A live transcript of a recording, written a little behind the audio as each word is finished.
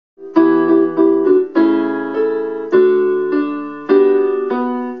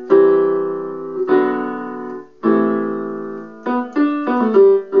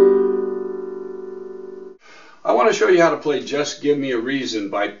want to show you how to play Just Give Me a Reason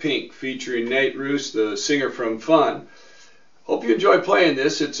by Pink, featuring Nate Ruess, the singer from Fun. Hope you enjoy playing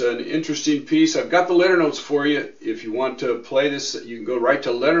this. It's an interesting piece. I've got the letter notes for you. If you want to play this, you can go right to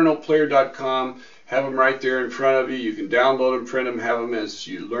LetterNotePlayer.com, have them right there in front of you. You can download them, print them, have them as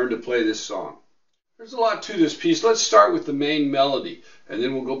you learn to play this song. There's a lot to this piece. Let's start with the main melody, and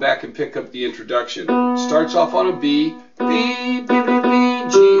then we'll go back and pick up the introduction. It starts off on a B. B, B, B, B,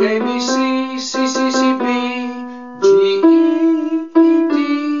 G, A, B, C, C, C, C, B, G, E, E,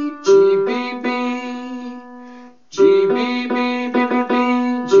 D, G, B, B, G, B, B, B, B, B,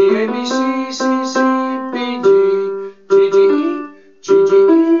 G, A, B, C, C, C, B, G, G, G, E, G, G,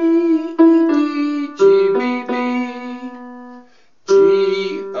 E, E, D, G, B, B, G,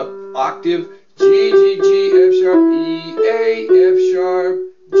 up octave, G, G, G, F sharp, E, A, F sharp,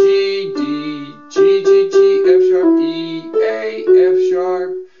 G, D, G, G, G, F sharp, E, A, F sharp,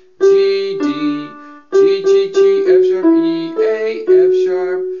 G, D, G, G, G, F sharp, E, A, F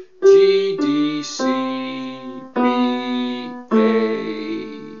sharp, G, D, C, B, A.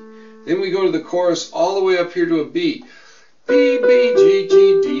 Then we go to the chorus all the way up here to a B. B, B, G,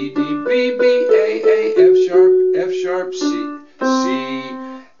 G, D, D, B, B, A, F sharp, C, C,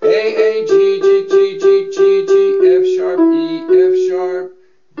 A, G, G, G, G, G, G, F sharp, E, F sharp,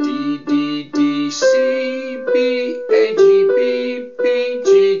 D, D, D, C, B, A, G, B, B, G,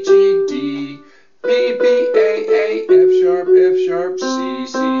 G, D, B, B, A, F sharp, C,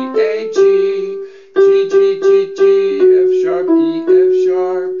 C, A, G, G, G, G, G, F sharp, E, F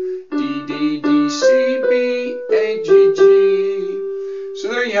sharp, D, D, D, C, B, A, G, G. So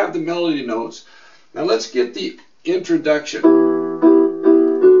there you have the melody notes. Now let's get the introduction.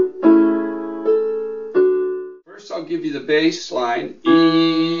 I'll give you the bass line.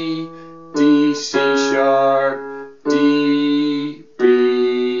 E, D, C sharp, D,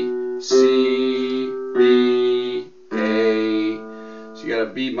 B, C, B, A. So you got a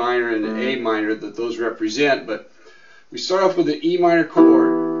B minor and an A minor that those represent, but we start off with the E minor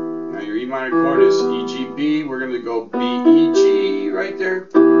chord. Now your E minor chord is E, G, B. We're going to go B, E, G right there.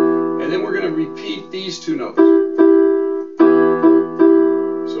 And then we're going to repeat these two notes.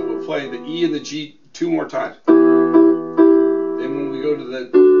 So we'll play the E and the G two more times. Then when we go to the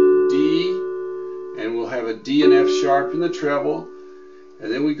D, and we'll have a D and F sharp in the treble,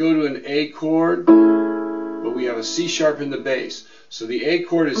 and then we go to an A chord, but we have a C sharp in the bass. So the A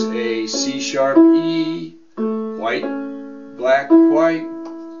chord is A, C sharp, E, white, black, white.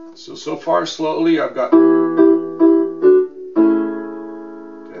 So far slowly I've got,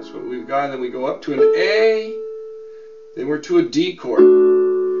 that's what we've got. And then we go up to an A, then we're to a D chord.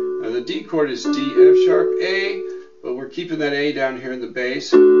 Now the D chord is D, F sharp, A, but we're keeping that A down here in the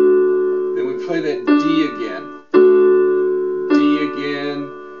bass. Then we play that D again,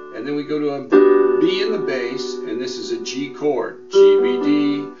 and then we go to a B in the bass, and this is a G chord, G, B,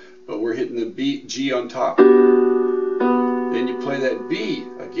 D, but we're hitting the B, G on top. Then you play that B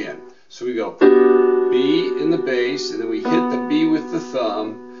again. So we go B in the bass, and then we hit the B with the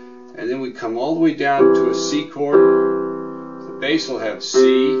thumb, and then we come all the way down to a C chord. The bass will have C,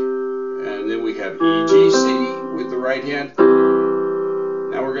 and then we have E, G, C with the right hand.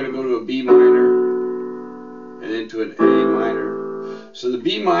 Now we're going to go to a B minor, and then to an A minor. So the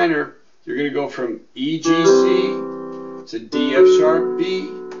B minor, you're going to go from E, G, C to D, F sharp, B.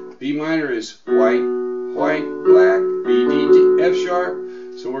 B minor is white, white, black, B, D, D, F sharp.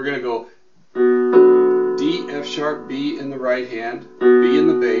 So we're going to go D, F sharp, B in the right hand, B in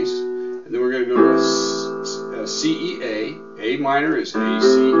the bass, and then we're going to go to a C, E, A. A minor is A,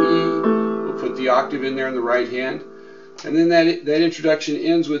 C, E. We'll put the octave in there in the right hand. And then that introduction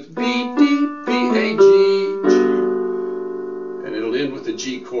ends with B, D, B, A, G, G. And it'll end with a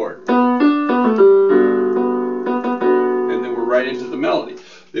G chord. And then we're right into the melody.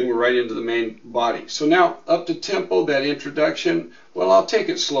 Then we're right into the main body. So now up to tempo, that introduction, well, I'll take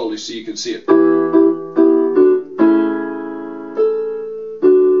it slowly so you can see it.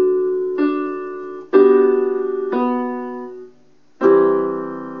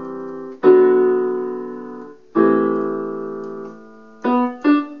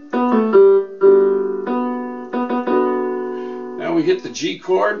 We hit the G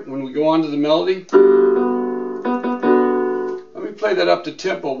chord when we go on to the melody. Let me play that up to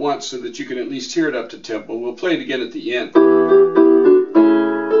tempo once so that you can at least hear it up to tempo. We'll play it again at the end.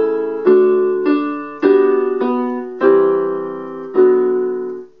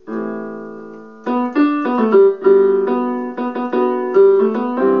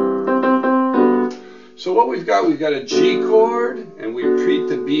 So what we've got a G chord, and we repeat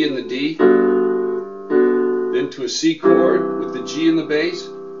the B and the D. Then to a C chord with the G in the bass,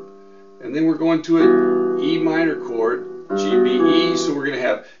 and then we're going to an E minor chord, G, B, E, so we're going to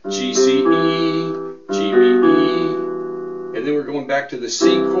have G, C, E, G, B, E, and then we're going back to the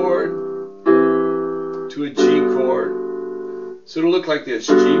C chord, to a G chord. So it'll look like this: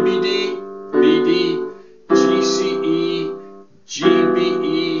 G, B, D, B, D, G, C, E, G, B,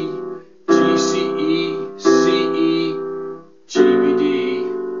 E, G, C, E, C, E, G, B, D.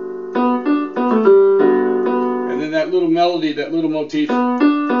 And then that little melody, that little motif.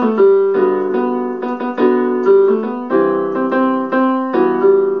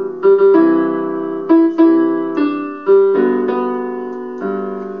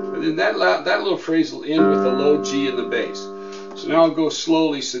 And then that little phrase will end with a low G in the bass. So now I'll go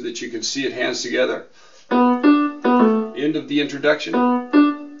slowly so that you can see it hands together. End of the introduction.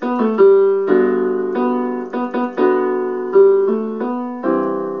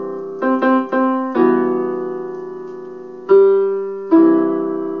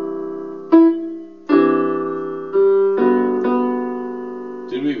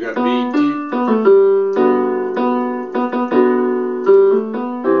 Then we've got B, D.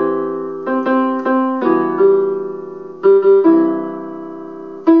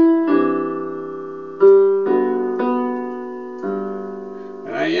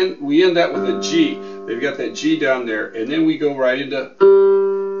 We end that with a G. They've got that G down there, and then we go right into.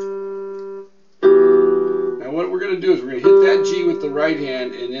 Now what we're going to do is we're going to hit that G with the right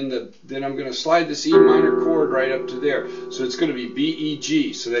hand, and then I'm going to slide this E minor chord right up to there. So it's going to be B, E,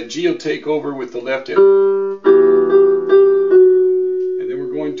 G. So that G will take over with the left hand, and then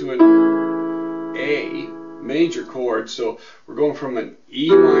we're going to an A major chord. So we're going from an E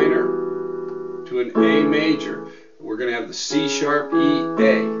minor to an A major. We're going to have the C sharp, E,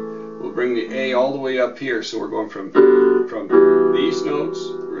 A. We'll bring the A all the way up here. So we're going from these notes.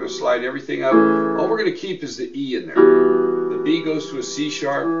 We're going to slide everything up. All we're going to keep is the E in there. The B goes to a C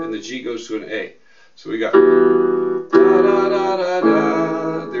sharp and the G goes to an A. So we got da da da da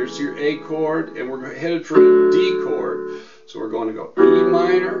da. There's your A chord, and we're headed for a D chord. So we're going to go E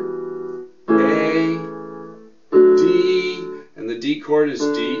minor, A, D, and the D chord is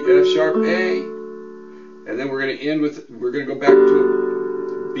D, F sharp, A. And then we're going to end with, we're going to go back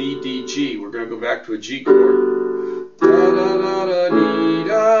to a B, D, G. We're going to go back to a G chord. Da da da da dee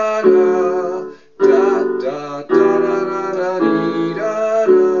da da da da da da da dee da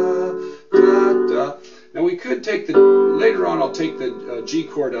da da. Now we could take the, later on I'll take the G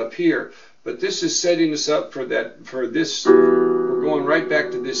chord up here, but this is setting us up for that, for this, we're going right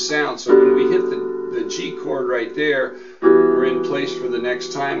back to this sound. So when we hit the G chord right there, we're in place for the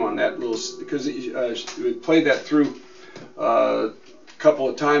next time on that little, because we played that through a couple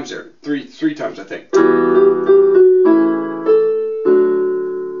of times there, three times I think.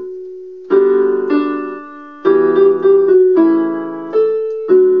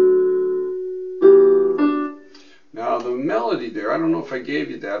 Now the melody there, I don't know if I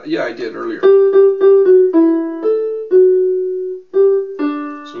gave you that. Yeah, I did earlier.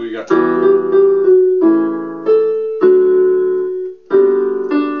 So we got.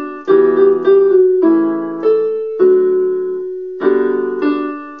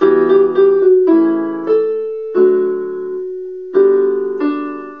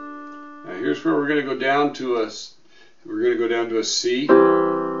 Here's where we're going to go down to a, C,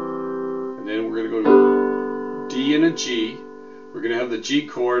 and then we're going to go to a D and a G. We're going to have the G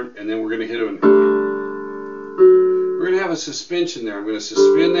chord, and then we're going to hit an A. We're going to have a suspension there. I'm going to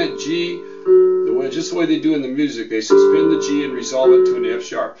suspend that G, just the way they do in the music. They suspend the G and resolve it to an F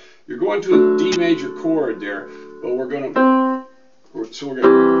sharp. You're going to a D major chord there, but we're going to.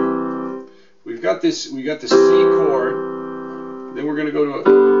 We got the C chord. Then we're going to go to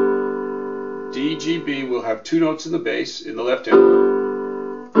a D, G, B. We'll have two notes in the bass in the left hand.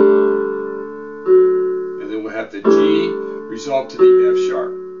 And then we'll have the G resolved to the F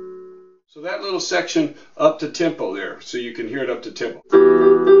sharp. So that little section up to tempo there, so you can hear it up to tempo.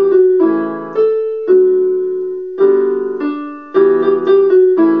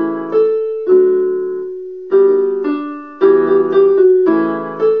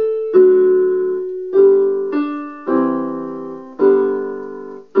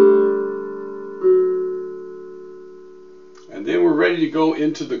 And then we're ready to go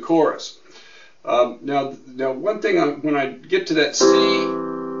into the chorus. Now one thing, when I get to that C,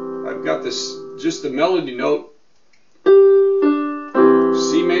 I've got this, just the melody note,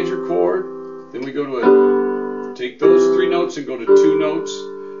 C major chord, then we go to take those three notes and go to two notes,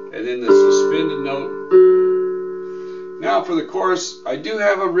 and then the suspended note. Now for the chorus, I do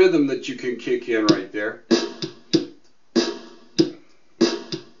have a rhythm that you can kick in right there.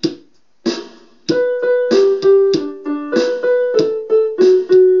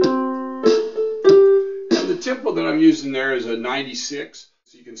 I'm using there is a 96.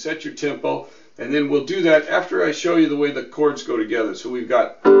 So you can set your tempo, and then we'll do that after I show you the way the chords go together. So we've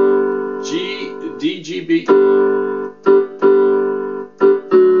got G, D, G, B,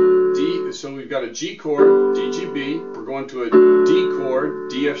 D. So we've got a G chord, D, G, B. We're going to a D chord,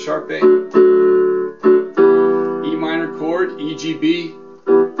 D, F sharp, A. E minor chord, E, G, B.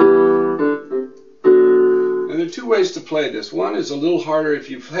 And there are two ways to play this. One is a little harder if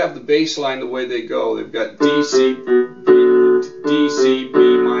you have the bass line the way they go. They've got D, C,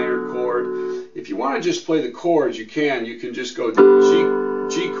 B minor chord. If you want to just play the chords, you can. You can just go G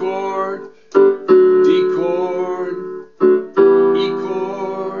chord, D chord, E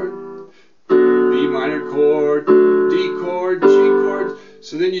chord, B minor chord, D chord, G chord.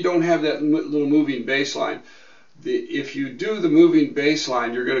 So then you don't have that little moving bass line. If you do the moving bass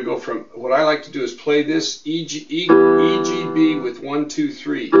line, you're going to go from, what I like to do is play this E, G, B with 1, 2,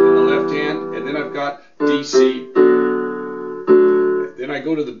 3 in the left hand, and then I've got D, C. Then I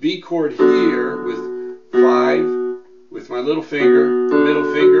go to the B chord here with 5, with my little finger,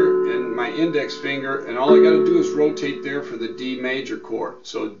 middle finger, and my index finger, and all I got to do is rotate there for the D major chord.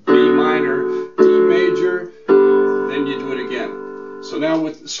 So B minor, D major, then you do it again. So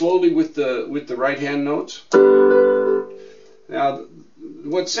now slowly with the right hand notes. Now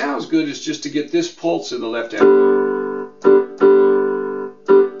what sounds good is just to get this pulse in the left hand.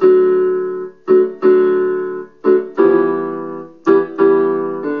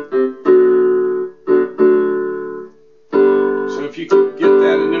 So if you can get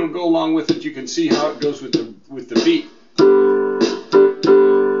that, and it'll go along with it, you can see how it goes with the beat.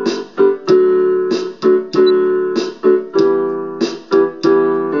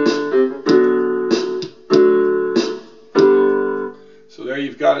 There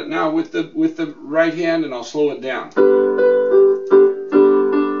you've got it now with the right hand, and I'll slow it down.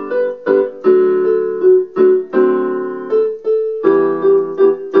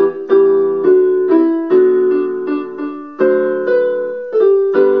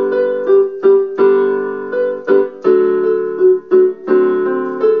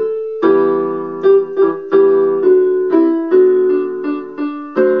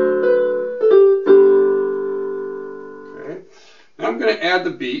 I'm going to add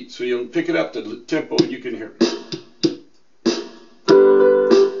the beat, so you'll pick it up the tempo and you can hear it.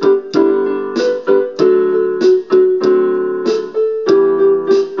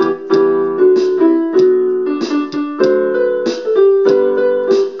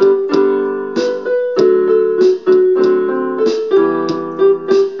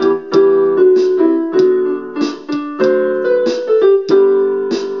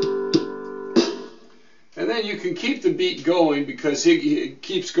 You can keep the beat going because he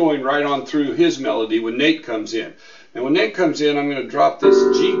keeps going right on through his melody when Nate comes in. And when Nate comes in, I'm going to drop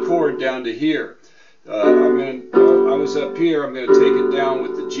this G chord down to here. I was up here, I'm going to take it down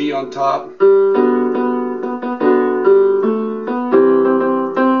with the G on top.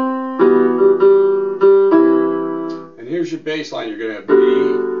 And here's your bass line. You're going to have B,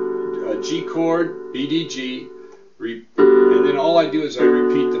 G chord, B, D, G, and then all I do is I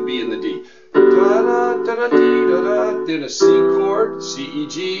repeat the B and the D. Then a C chord, C, E,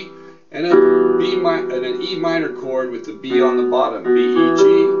 G, and an E minor chord with the B on the bottom, B, E,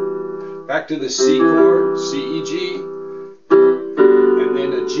 G. Back to the C chord, C, E, G, and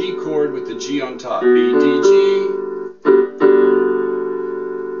then a G chord with the G on top, B, D, G.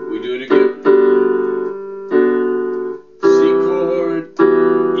 We do it again. C chord,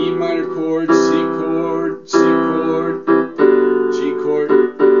 E minor chord, C chord, C chord, G chord.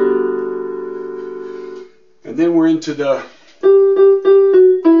 And then we're into the,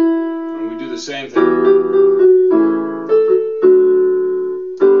 and we do the same thing.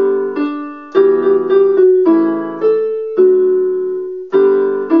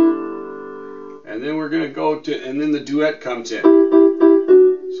 And then we're going to go to, and then the duet comes in.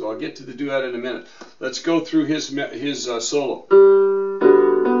 So I'll get to the duet in a minute. Let's go through his solo.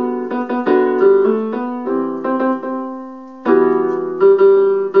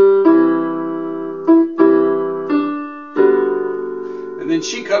 And then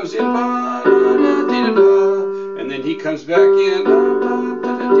she comes in, and then he comes back in.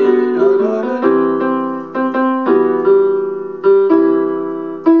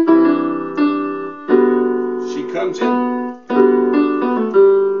 She comes in,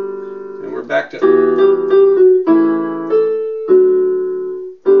 and we're back to.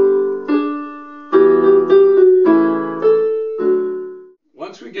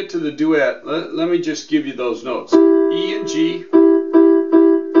 Once we get to the duet, let me just give you those notes. E and G,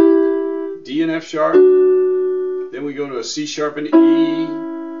 D and F sharp, then we go to a C sharp and E,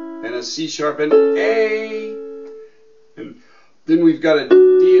 and a C sharp and A, And then we've got a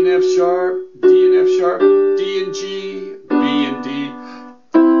D and F sharp, D and F sharp, D and G, B and D,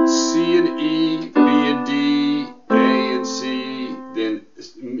 C and E, B and D, A and C, then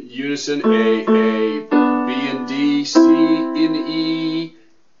unison A, B and D, C and E,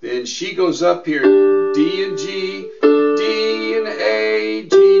 then she goes up here, D and G, D and A,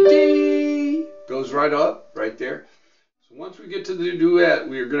 G, D, goes right up, right there. So once we get to the duet,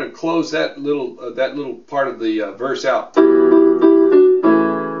 we are going to close that little part of the verse out.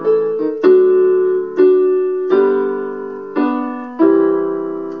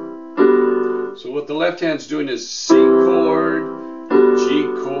 So what the left hand's doing is C chord, G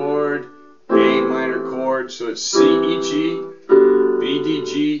chord, A minor chord. So it's C, E, G, B, D,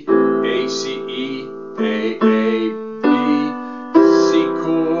 G, A, C, E, A, B, C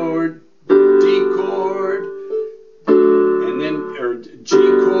chord, D chord, and then, or G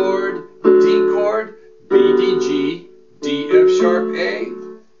chord, D chord, B, D, G, D, F sharp, A.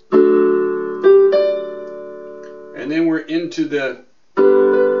 And then we're into the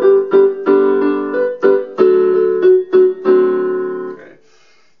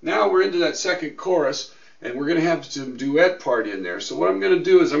into that second chorus, and we're going to have some duet part in there. So what I'm going to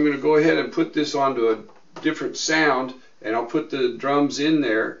do is I'm going to go ahead and put this onto a different sound, and I'll put the drums in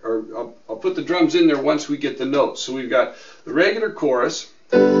there, or I'll put the drums in there once we get the notes. So we've got the regular chorus,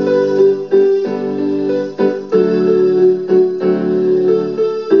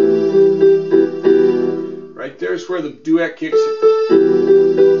 right there's where the duet kicks in.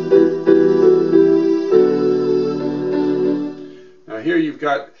 Now here you've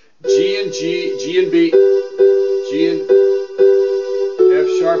got G and G, G and B, G and F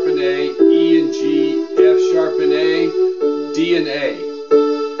sharp and A, E and G, F sharp and A, D and A.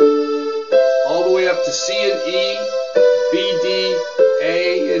 All the way up to C and E, B, D,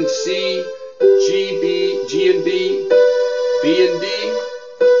 A and C, G, B, G and B, B and D.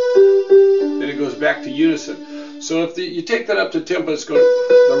 Then it goes back to unison. So if you take that up to tempo, it's going,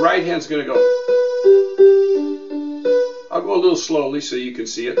 the right hand's going to go. I'll go a little slowly so you can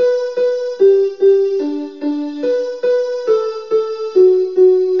see it.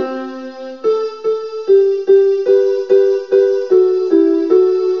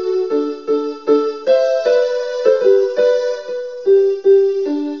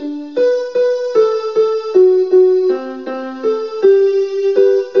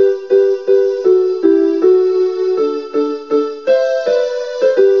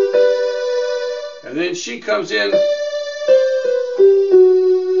 And then she comes in.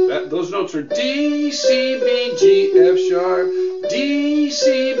 Those notes are D, C, B, G, F sharp, D,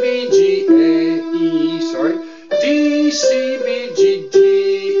 C, B, G, A, E, sorry, D, C, B, G, G,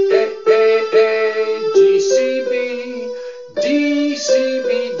 A, G, C, B, D, C, B,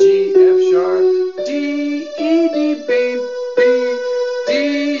 G, F sharp, D, E, D, B, B, D,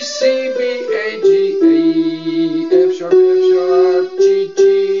 C, B, A, G, A, F sharp, G, G,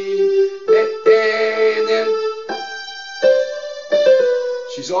 A, and then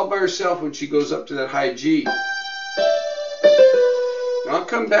she's all by herself when she goes up to that high G. Now I'll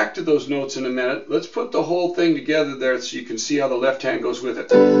come back to those notes in a minute. Let's put the whole thing together there so you can see how the left hand goes with it.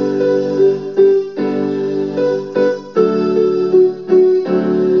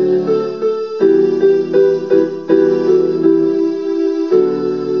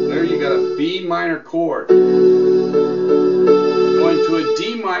 There you got a B minor chord. Going to a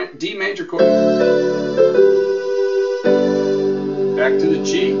D major chord. Back to the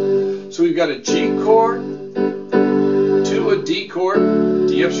G. So we've got a G chord to a D chord,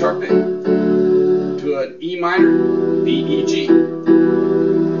 D F sharp A, to an E minor, B E G,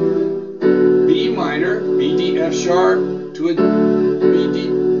 B minor, B D F sharp, to a B D,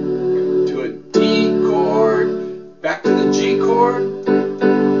 to a D chord, back to the G chord,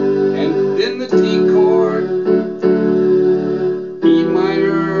 and then the D chord, E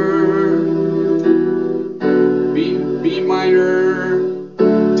minor, B minor,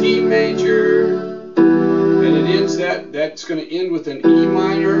 D major, and it ends that's going to end with an E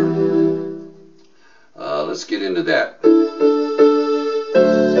minor. Let's get into that.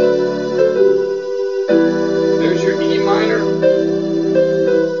 There's your E minor,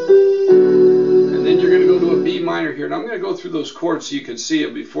 and then you're going to go to a B minor here, and I'm going to go through those chords so you can see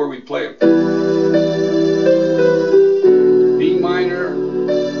it before we play them. B minor,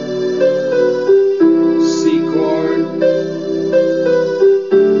 C chord,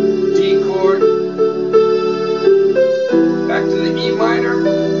 D chord, back to the E minor,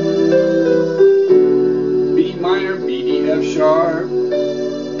 B minor, B, D, F sharp,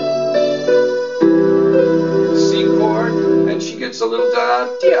 C chord, and she gets a little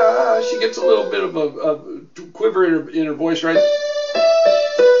she gets a little bit of a quiver in her voice, right?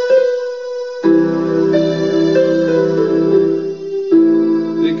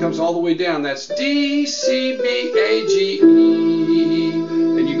 Then it comes all the way down. That's D, C, B, A, G, E.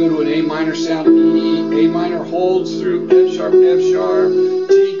 And you go to an A minor sound, E. A minor holds through F sharp,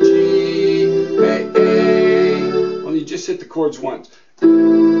 G, G, A, A. Well, you just hit the chords once.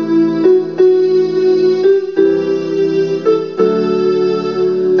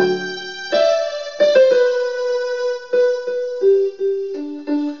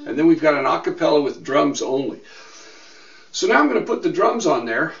 And then we've got an a cappella with drums only. So now I'm going to put the drums on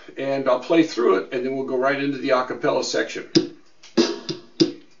there, and I'll play through it, and then we'll go right into the a cappella section.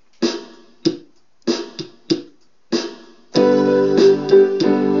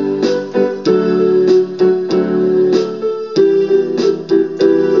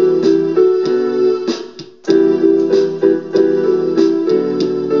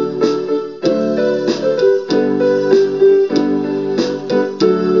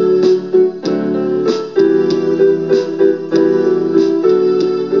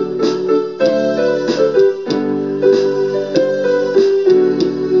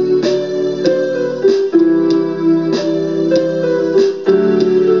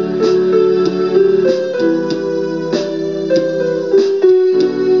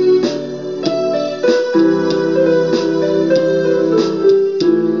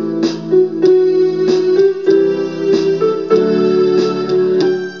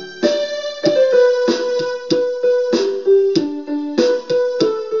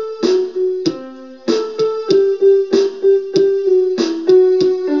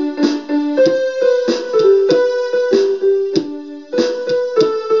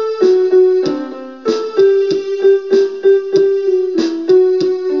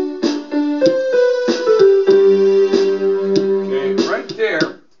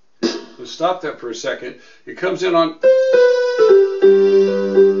 Stop that for a second. It comes in on.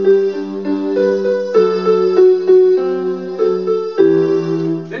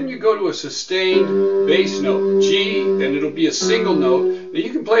 Then you go to a sustained bass note, G, and it'll be a single note. Now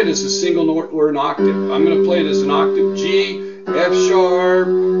you can play it as a single note or an octave. I'm going to play it as an octave, G, F sharp,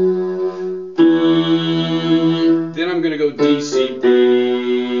 E. Then I'm going to go D, C,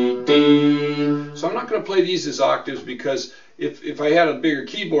 B, D. So I'm not going to play these as octaves because if I had a bigger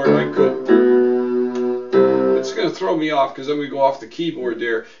keyboard, I could. It's going to throw me off because I'm going to go off the keyboard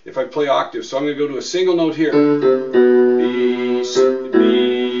there if I play octaves. So I'm going to go to a single note here. B, C,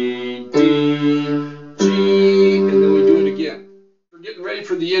 B, D, G, and then we do it again. We're getting ready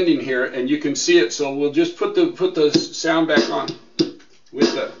for the ending here, and you can see it. So we'll just put the sound back on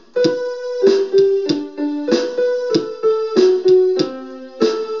with the.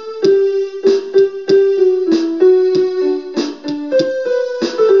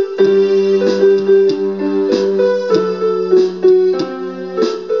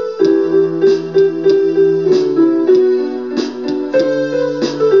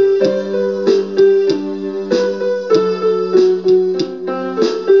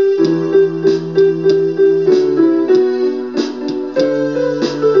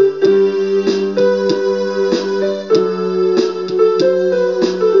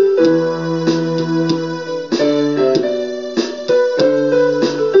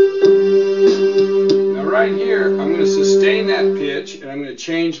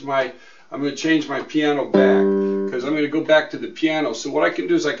 I'm going to change my piano back because I'm going to go back to the piano. So what I can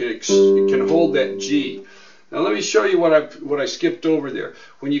do is I can hold that G. Now let me show you what I skipped over there.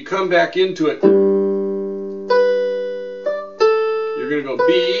 When you come back into it, you're going to go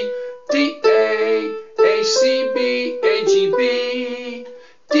B, D, A, A, C, B, A, G, B,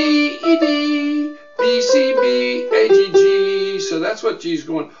 D, E, D, B, C, B, A, G, G. So that's what G's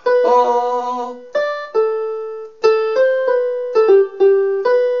going. Oh.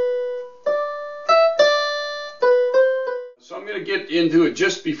 So I'm going to get into it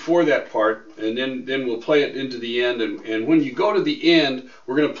just before that part, and then we'll play it into the end. And when you go to the end,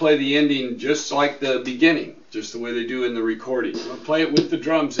 we're going to play the ending just like the beginning, just the way they do in the recording. I'm going to play it with the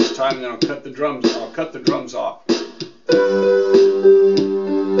drums this time, and then I'll cut the drums off.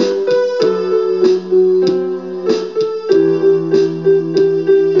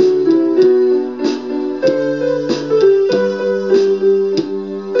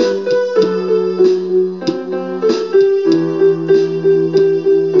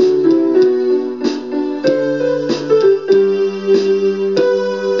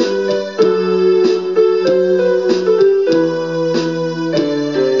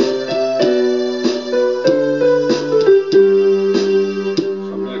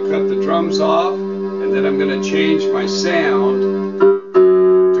 Off, and then I'm going to change my sound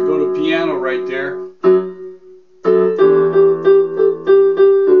to go to piano right there.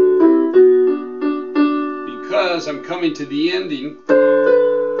 I'm coming to the ending, and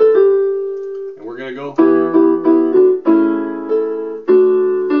we're going to go.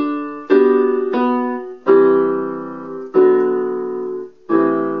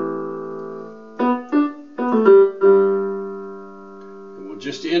 And we'll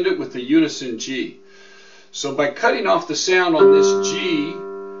just end it with the unison G. So by cutting off the sound on this G,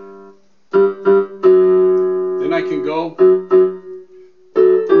 then I can go.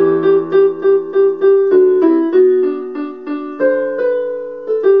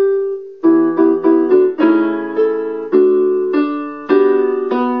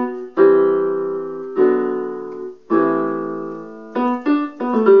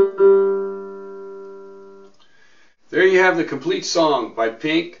 There you have the complete song by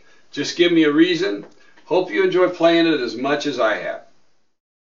Pink, Just Give Me a Reason. Hope you enjoy playing it as much as I have.